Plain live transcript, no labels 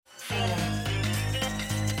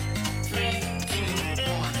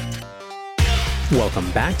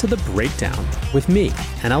Welcome back to The Breakdown with me,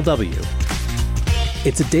 NLW.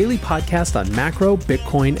 It's a daily podcast on macro,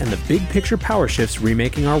 Bitcoin, and the big picture power shifts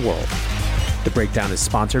remaking our world. The Breakdown is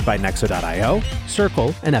sponsored by Nexo.io,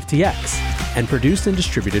 Circle, and FTX, and produced and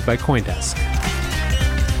distributed by CoinDesk.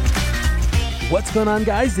 What's going on,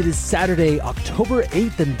 guys? It is Saturday, October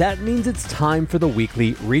 8th, and that means it's time for the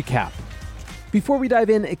weekly recap. Before we dive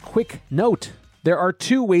in, a quick note. There are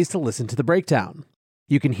two ways to listen to The Breakdown.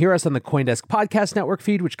 You can hear us on the CoinDesk Podcast Network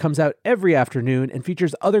feed, which comes out every afternoon and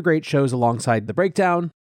features other great shows alongside The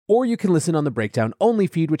Breakdown, or you can listen on the Breakdown Only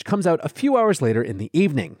feed, which comes out a few hours later in the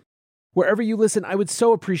evening. Wherever you listen, I would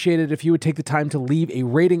so appreciate it if you would take the time to leave a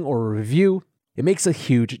rating or a review. It makes a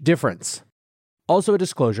huge difference. Also a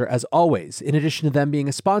disclosure, as always, in addition to them being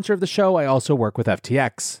a sponsor of the show, I also work with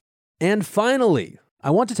FTX. And finally, I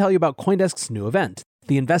want to tell you about CoinDesk's new event,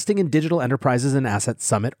 the Investing in Digital Enterprises and Assets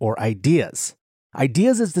Summit, or IDEAS.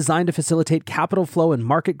 IDEAS is designed to facilitate capital flow and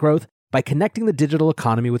market growth by connecting the digital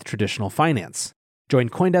economy with traditional finance. Join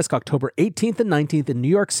CoinDesk October 18th and 19th in New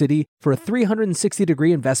York City for a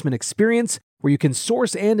 360-degree investment experience where you can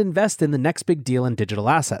source and invest in the next big deal in digital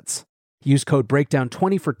assets. Use code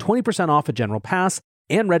BREAKDOWN20 for 20% off a general pass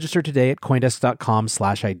and register today at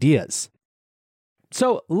coindesk.com/ideas.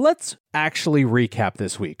 So let's actually recap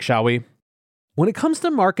this week, shall we? When it comes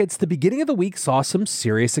to markets, the beginning of the week saw some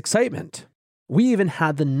serious excitement. We even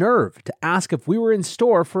had the nerve to ask if we were in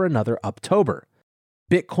store for another Uptober.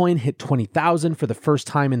 Bitcoin hit 20,000 for the first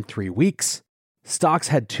time in 3 weeks. Stocks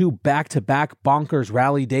had 2 back-to-back bonkers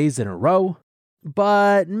rally days in a row.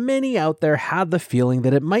 But many out there had the feeling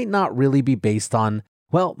that it might not really be based on,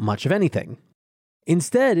 well, much of anything.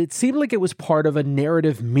 Instead, it seemed like it was part of a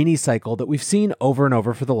narrative mini-cycle that we've seen over and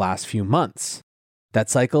over for the last few months. That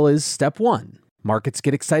cycle is step 1. Markets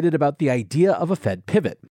get excited about the idea of a Fed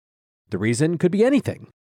pivot. The reason could be anything.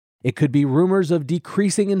 It could be rumors of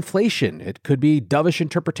decreasing inflation. It could be dovish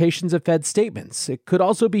interpretations of Fed statements. It could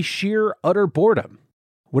also be sheer, utter boredom.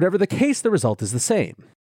 Whatever the case, the result is the same.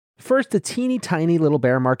 First, a teeny tiny little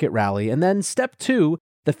bear market rally, and then step 2,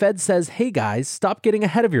 the Fed says, hey guys, stop getting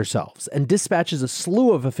ahead of yourselves, and dispatches a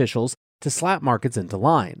slew of officials to slap markets into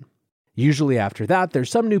line. Usually after that,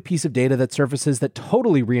 there's some new piece of data that surfaces that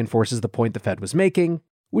totally reinforces the point the Fed was making,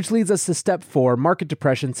 which leads us to step 4, market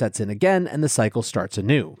depression sets in again and the cycle starts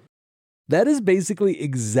anew. That is basically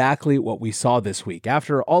exactly what we saw this week.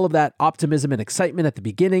 After all of that optimism and excitement at the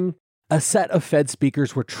beginning, a set of Fed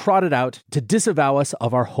speakers were trotted out to disavow us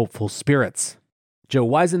of our hopeful spirits. Joe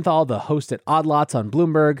Weisenthal, the host at Odd Lots on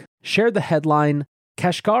Bloomberg, shared the headline,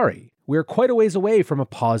 Kashkari, we're quite a ways away from a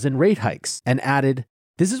pause in rate hikes, and added,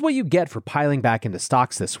 this is what you get for piling back into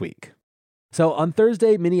stocks this week. So on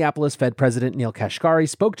Thursday, Minneapolis Fed President Neel Kashkari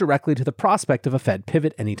spoke directly to the prospect of a Fed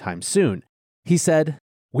pivot anytime soon. He said,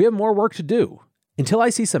 we have more work to do. Until I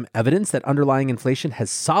see some evidence that underlying inflation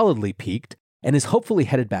has solidly peaked and is hopefully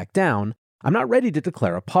headed back down, I'm not ready to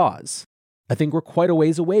declare a pause. I think we're quite a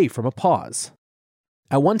ways away from a pause.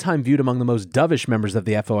 At one time viewed among the most dovish members of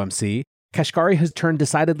the FOMC, Kashkari has turned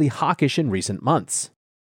decidedly hawkish in recent months.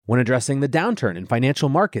 When addressing the downturn in financial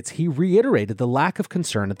markets, he reiterated the lack of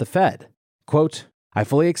concern at the Fed. Quote, I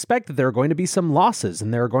fully expect that there are going to be some losses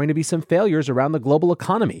and there are going to be some failures around the global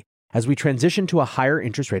economy as we transition to a higher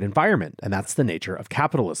interest rate environment, and that's the nature of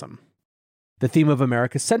capitalism. The theme of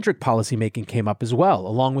America-centric policymaking came up as well,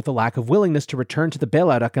 along with the lack of willingness to return to the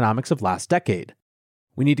bailout economics of last decade.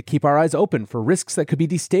 We need to keep our eyes open for risks that could be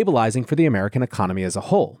destabilizing for the American economy as a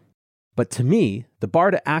whole. But to me, the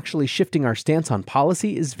bar to actually shifting our stance on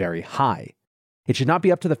policy is very high. It should not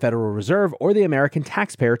be up to the Federal Reserve or the American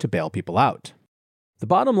taxpayer to bail people out. The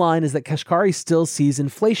bottom line is that Kashkari still sees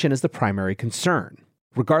inflation as the primary concern,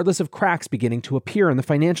 regardless of cracks beginning to appear in the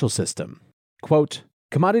financial system. Quote,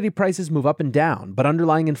 commodity prices move up and down, but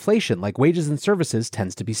underlying inflation, like wages and services,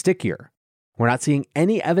 tends to be stickier. We're not seeing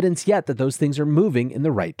any evidence yet that those things are moving in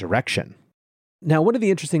the right direction. Now, one of the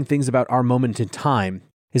interesting things about our moment in time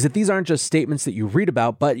is that these aren't just statements that you read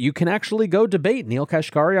about, but you can actually go debate Neel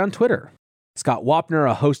Kashkari on Twitter. Scott Wapner,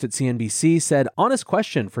 a host at CNBC, said, honest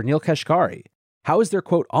question for Neel Kashkari. How is there,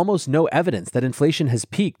 quote, almost no evidence that inflation has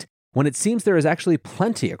peaked when it seems there is actually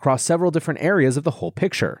plenty across several different areas of the whole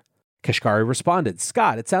picture? Kashkari responded,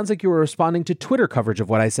 Scott, it sounds like you were responding to Twitter coverage of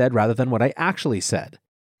what I said rather than what I actually said.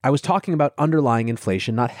 I was talking about underlying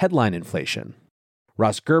inflation, not headline inflation.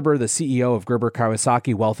 Ross Gerber, the CEO of Gerber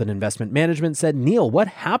Kawasaki Wealth and Investment Management, said, Neel, what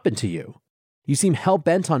happened to you? You seem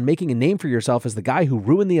hell-bent on making a name for yourself as the guy who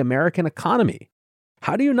ruined the American economy.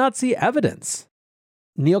 How do you not see evidence?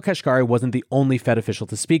 Neel Kashkari wasn't the only Fed official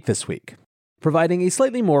to speak this week. Providing a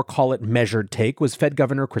slightly more, call it measured take was Fed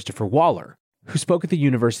Governor Christopher Waller. who spoke at the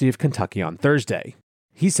University of Kentucky on Thursday.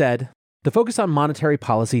 He said, "The focus on monetary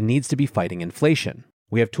policy needs to be fighting inflation.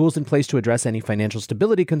 We have tools in place to address any financial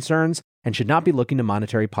stability concerns and should not be looking to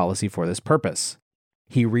monetary policy for this purpose."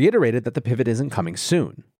 He reiterated that the pivot isn't coming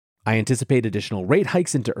soon. "I anticipate additional rate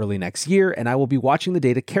hikes into early next year, and I will be watching the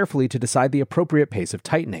data carefully to decide the appropriate pace of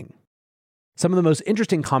tightening." Some of the most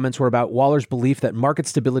interesting comments were about Waller's belief that market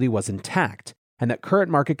stability was intact and that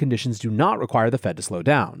current market conditions do not require the Fed to slow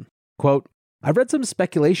down. Quote, "I've read some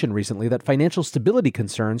speculation recently that financial stability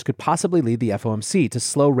concerns could possibly lead the FOMC to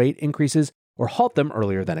slow rate increases or halt them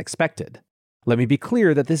earlier than expected. Let me be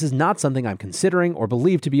clear that this is not something I'm considering or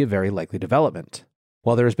believe to be a very likely development.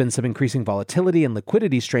 While there has been some increasing volatility and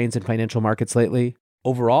liquidity strains in financial markets lately,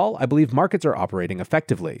 overall, I believe markets are operating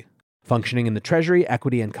effectively. Functioning in the Treasury,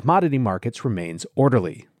 equity, and commodity markets remains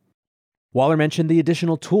orderly." Waller mentioned the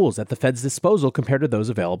additional tools at the Fed's disposal compared to those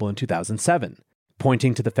available in 2007,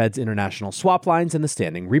 pointing to the Fed's international swap lines and the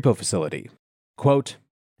standing repo facility. Quote,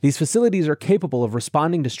 "These facilities are capable of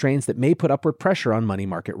responding to strains that may put upward pressure on money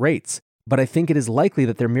market rates, but I think it is likely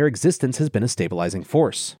that their mere existence has been a stabilizing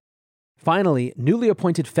force." Finally, newly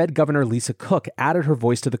appointed Fed Governor Lisa Cook added her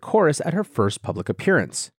voice to the chorus at her first public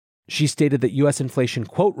appearance. She stated that U.S. inflation,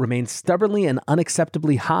 quote, "remains stubbornly and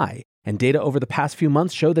unacceptably high, and data over the past few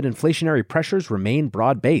months show that inflationary pressures remain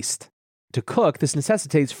broad-based." To Cook, this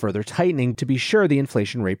necessitates further tightening to be sure the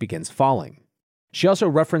inflation rate begins falling. She also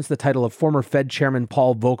referenced the title of former Fed Chairman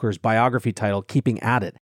Paul Volcker's biography title, Keeping At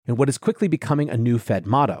It, and what is quickly becoming a new Fed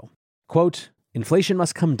motto. Quote, "Inflation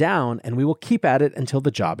must come down, and we will keep at it until the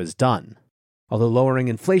job is done. Although lowering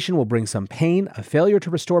inflation will bring some pain, a failure to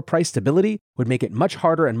restore price stability would make it much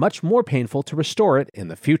harder and much more painful to restore it in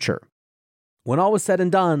the future." When all was said and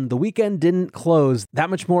done, the weekend didn't close that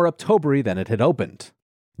much more October-y than it had opened.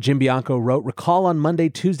 Jim Bianco wrote, "Recall on Monday,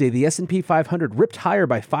 Tuesday, the S&P 500 ripped higher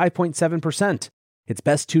by 5.7%, its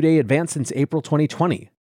best two-day advance since April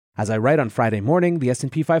 2020. As I write on Friday morning, the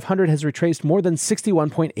S&P 500 has retraced more than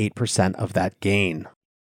 61.8% of that gain."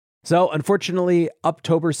 So, unfortunately,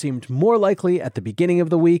 October seemed more likely at the beginning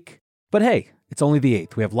of the week. But hey, it's only the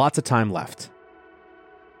 8th. We have lots of time left.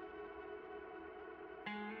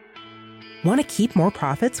 Want to keep more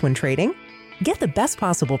profits when trading? Get the best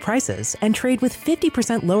possible prices and trade with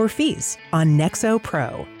 50% lower fees on Nexo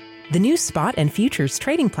Pro. The new spot and futures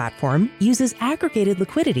trading platform uses aggregated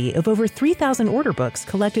liquidity of over 3,000 order books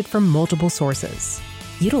collected from multiple sources.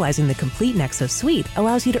 Utilizing the complete Nexo suite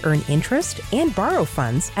allows you to earn interest and borrow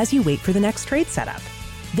funds as you wait for the next trade setup.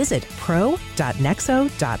 Visit pro.nexo.io.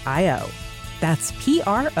 That's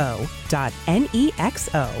pro.nexo.io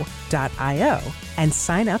and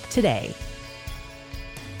sign up today.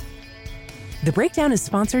 The Breakdown is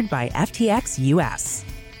sponsored by FTX US.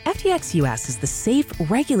 FTX US is the safe,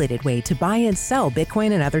 regulated way to buy and sell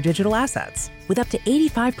Bitcoin and other digital assets with up to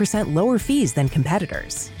 85% lower fees than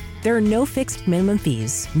competitors. There are no fixed minimum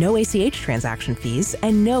fees, no ACH transaction fees,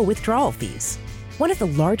 and no withdrawal fees. One of the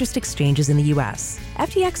largest exchanges in the US,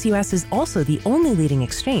 FTX US is also the only leading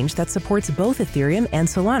exchange that supports both Ethereum and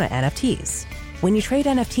Solana NFTs. When you trade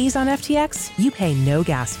NFTs on FTX, you pay no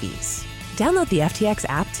gas fees. Download the FTX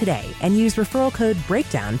app today and use referral code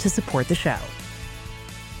BREAKDOWN to support the show.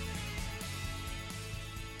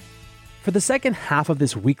 For the second half of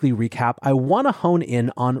this weekly recap, I want to hone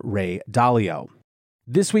in on Ray Dalio.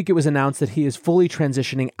 This week it was announced that he is fully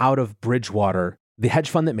transitioning out of Bridgewater, the hedge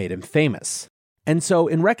fund that made him famous. And so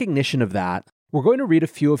in recognition of that, we're going to read a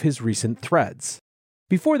few of his recent threads.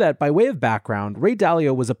 Before that, by way of background, Ray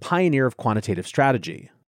Dalio was a pioneer of quantitative strategy.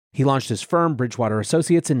 He launched his firm, Bridgewater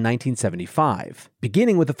Associates, in 1975,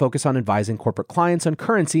 beginning with a focus on advising corporate clients on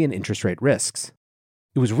currency and interest rate risks.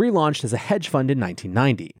 It was relaunched as a hedge fund in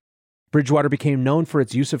 1990. Bridgewater became known for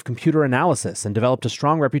its use of computer analysis and developed a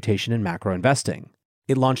strong reputation in macro investing.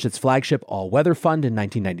 It launched its flagship all-weather fund in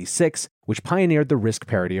 1996, which pioneered the risk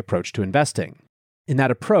parity approach to investing. In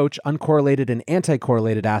that approach, uncorrelated and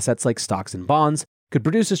anti-correlated assets like stocks and bonds could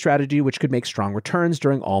produce a strategy which could make strong returns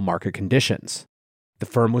during all market conditions. The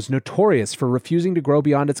firm was notorious for refusing to grow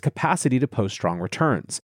beyond its capacity to post strong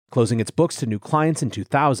returns, closing its books to new clients in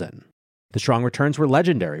 2000. The strong returns were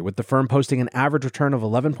legendary, with the firm posting an average return of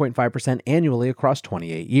 11.5% annually across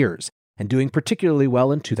 28 years, and doing particularly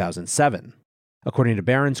well in 2007. According to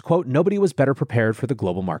Barron's, quote, "Nobody was better prepared for the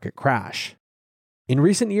global market crash." In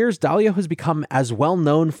recent years, Dalio has become as well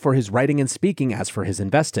known for his writing and speaking as for his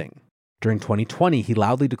investing. During 2020, he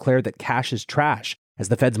loudly declared that cash is trash as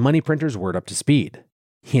the Fed's money printers weren't up to speed.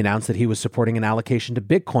 He announced that he was supporting an allocation to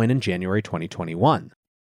Bitcoin in January 2021.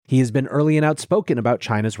 He has been early and outspoken about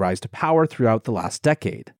China's rise to power throughout the last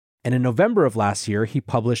decade. And in November of last year, he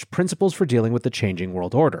published Principles for Dealing with the Changing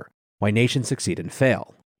World Order, Why Nations Succeed and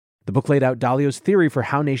Fail. The book laid out Dalio's theory for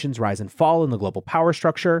how nations rise and fall in the global power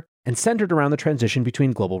structure and centered around the transition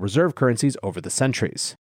between global reserve currencies over the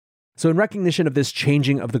centuries. So in recognition of this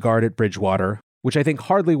changing of the guard at Bridgewater, which I think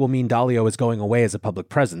hardly will mean Dalio is going away as a public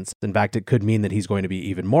presence, in fact it could mean that he's going to be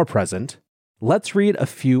even more present, let's read a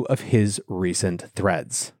few of his recent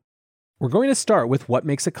threads. We're going to start with what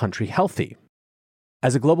makes a country healthy.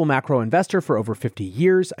 As a global macro investor for over 50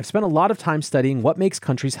 years, I've spent a lot of time studying what makes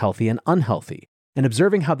countries healthy and unhealthy, and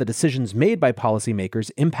observing how the decisions made by policymakers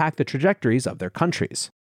impact the trajectories of their countries.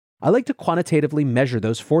 I like to quantitatively measure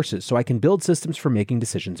those forces so I can build systems for making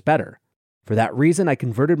decisions better. For that reason, I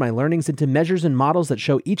converted my learnings into measures and models that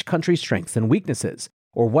show each country's strengths and weaknesses,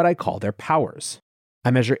 or what I call their powers. I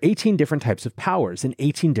measure 18 different types of powers in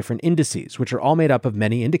 18 different indices, which are all made up of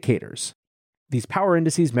many indicators. These power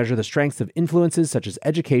indices measure the strengths of influences such as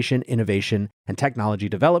education, innovation, and technology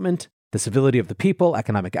development, the civility of the people,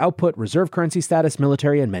 economic output, reserve currency status,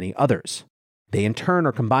 military, and many others. They in turn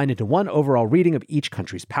are combined into one overall reading of each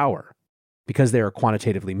country's power. Because they are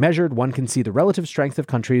quantitatively measured, one can see the relative strength of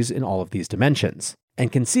countries in all of these dimensions, and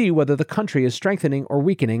can see whether the country is strengthening or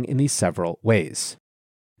weakening in these several ways.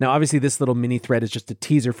 Now, obviously, this little mini thread is just a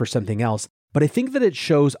teaser for something else, but I think that it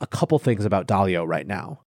shows a couple things about Dalio right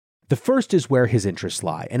now. The first is where his interests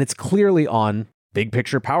lie, and it's clearly on big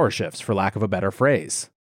picture power shifts, for lack of a better phrase.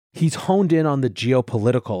 He's honed in on the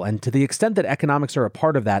geopolitical, and to the extent that economics are a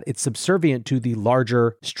part of that, it's subservient to the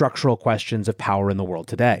larger structural questions of power in the world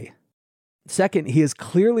today. Second, he is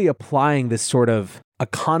clearly applying this sort of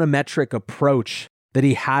econometric approach that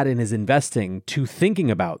he had in his investing to thinking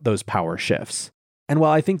about those power shifts. And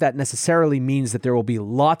while I think that necessarily means that there will be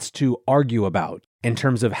lots to argue about in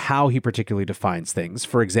terms of how he particularly defines things,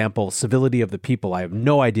 for example, civility of the people, I have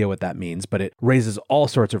no idea what that means, but it raises all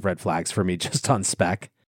sorts of red flags for me just on spec.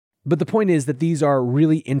 But the point is that these are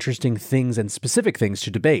really interesting things and specific things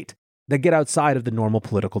to debate that get outside of the normal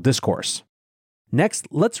political discourse. Next,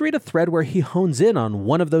 let's read a thread where he hones in on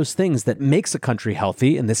one of those things that makes a country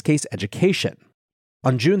healthy, in this case, education.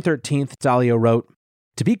 On June 13th, Dalio wrote,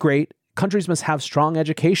 "To be great, countries must have strong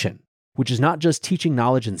education, which is not just teaching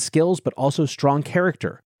knowledge and skills, but also strong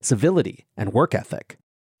character, civility, and work ethic.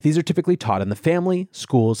 These are typically taught in the family,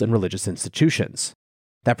 schools, and religious institutions.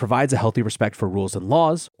 That provides a healthy respect for rules and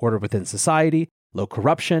laws, order within society, low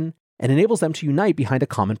corruption, and enables them to unite behind a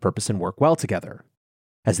common purpose and work well together.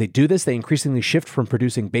 As they do this, they increasingly shift from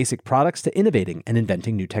producing basic products to innovating and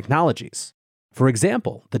inventing new technologies. For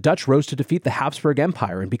example, the Dutch rose to defeat the Habsburg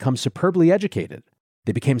Empire and become superbly educated.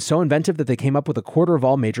 They became so inventive that they came up with a quarter of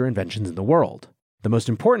all major inventions in the world, the most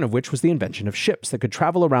important of which was the invention of ships that could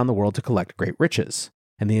travel around the world to collect great riches,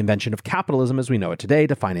 and the invention of capitalism as we know it today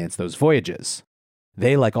to finance those voyages.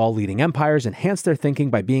 They, like all leading empires, enhanced their thinking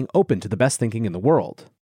by being open to the best thinking in the world.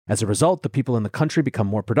 As a result, the people in the country become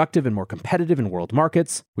more productive and more competitive in world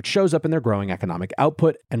markets, which shows up in their growing economic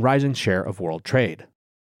output and rising share of world trade."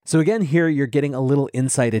 So again, here you're getting a little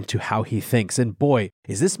insight into how he thinks, and boy,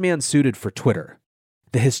 is this man suited for Twitter.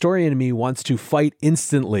 The historian in me wants to fight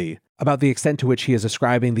instantly about the extent to which he is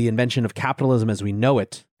ascribing the invention of capitalism as we know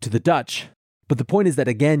it to the Dutch. But the point is that,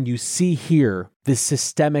 again, you see here this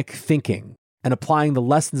systemic thinking and applying the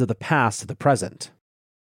lessons of the past to the present.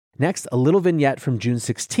 Next, a little vignette from June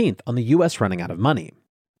 16th on the US running out of money.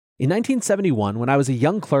 In 1971, when I was a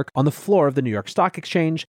young clerk on the floor of the New York Stock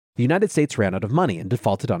Exchange, the United States ran out of money and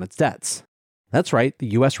defaulted on its debts. That's right, the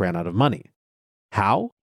US ran out of money.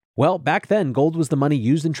 How? Well, back then, gold was the money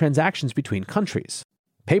used in transactions between countries.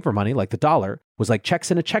 Paper money, like the dollar, was like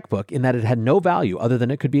checks in a checkbook in that it had no value other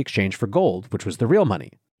than it could be exchanged for gold, which was the real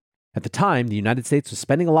money. At the time, the United States was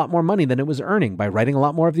spending a lot more money than it was earning by writing a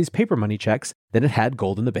lot more of these paper money checks than it had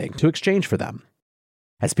gold in the bank to exchange for them.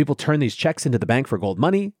 As people turned these checks into the bank for gold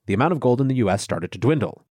money, the amount of gold in the US started to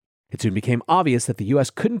dwindle. It soon became obvious that the US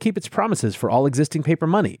couldn't keep its promises for all existing paper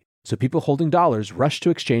money, so people holding dollars rushed to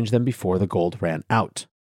exchange them before the gold ran out.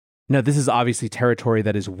 Now, this is obviously territory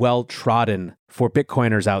that is well trodden for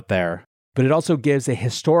Bitcoiners out there, but it also gives a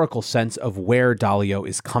historical sense of where Dalio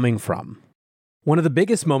is coming from. One of the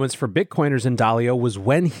biggest moments for Bitcoiners in Dalio was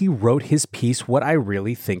when he wrote his piece, What I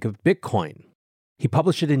Really Think of Bitcoin. He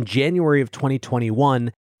published it in January of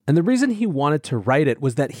 2021, and the reason he wanted to write it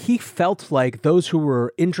was that he felt like those who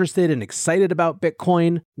were interested and excited about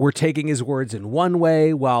Bitcoin were taking his words in one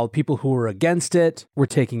way, while people who were against it were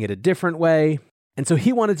taking it a different way. And so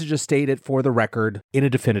he wanted to just state it for the record in a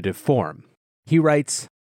definitive form. He writes,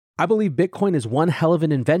 "I believe Bitcoin is one hell of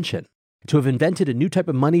an invention. To have invented a new type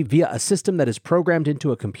of money via a system that is programmed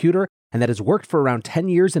into a computer and that has worked for around 10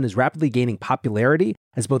 years and is rapidly gaining popularity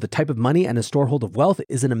as both a type of money and a storehold of wealth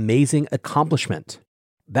is an amazing accomplishment.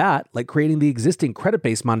 that, like creating the existing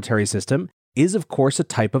credit-based monetary system, is of course a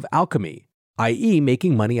type of alchemy, i.e.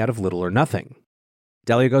 making money out of little or nothing.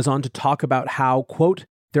 Dalio goes on to talk about how, quote,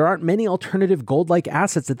 there aren't many alternative gold-like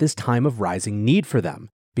assets at this time of rising need for them,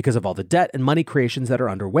 because of all the debt and money creations that are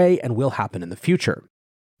underway and will happen in the future.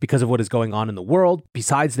 Because of what is going on in the world,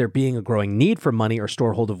 besides there being a growing need for money or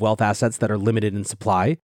storehold of wealth assets that are limited in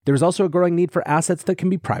supply, there is also a growing need for assets that can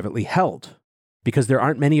be privately held. Because there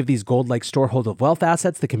aren't many of these gold-like storehold of wealth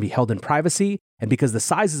assets that can be held in privacy, and because the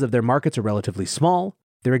sizes of their markets are relatively small,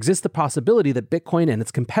 there exists the possibility that Bitcoin and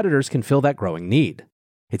its competitors can fill that growing need.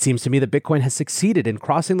 It seems to me that Bitcoin has succeeded in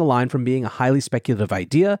crossing the line from being a highly speculative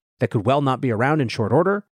idea that could well not be around in short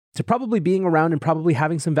order, to probably being around and probably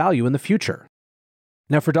having some value in the future.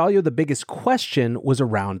 Now for Dalio, the biggest question was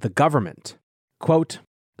around the government. Quote,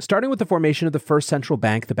 starting with the formation of the first central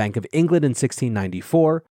bank, the Bank of England in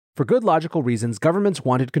 1694, for good logical reasons, governments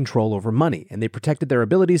wanted control over money, and they protected their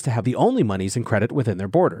abilities to have the only monies and credit within their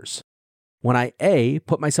borders. When I A,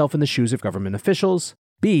 put myself in the shoes of government officials,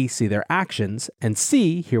 B, see their actions, and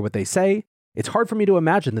C, hear what they say, it's hard for me to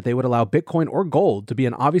imagine that they would allow Bitcoin or gold to be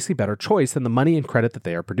an obviously better choice than the money and credit that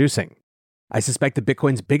they are producing. I suspect that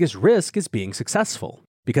Bitcoin's biggest risk is being successful,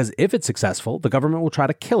 because if it's successful, the government will try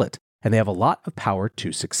to kill it, and they have a lot of power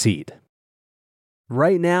to succeed.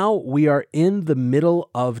 Right now, we are in the middle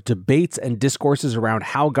of debates and discourses around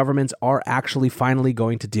how governments are actually finally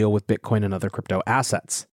going to deal with Bitcoin and other crypto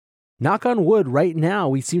assets. Knock on wood, right now,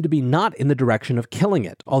 we seem to be not in the direction of killing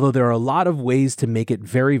it, although there are a lot of ways to make it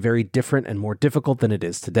very, very different and more difficult than it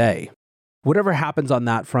is today. Whatever happens on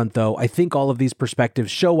that front, though, I think all of these perspectives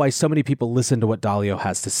show why so many people listen to what Dalio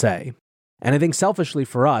has to say. And I think selfishly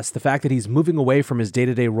for us, the fact that he's moving away from his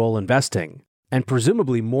day-to-day role investing, and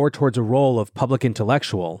presumably more towards a role of public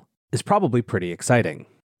intellectual, is probably pretty exciting.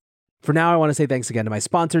 For now, I want to say thanks again to my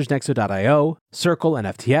sponsors, Nexo.io, Circle, and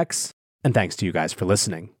FTX, and thanks to you guys for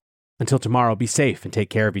listening. Until tomorrow, be safe and take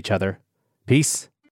care of each other. Peace.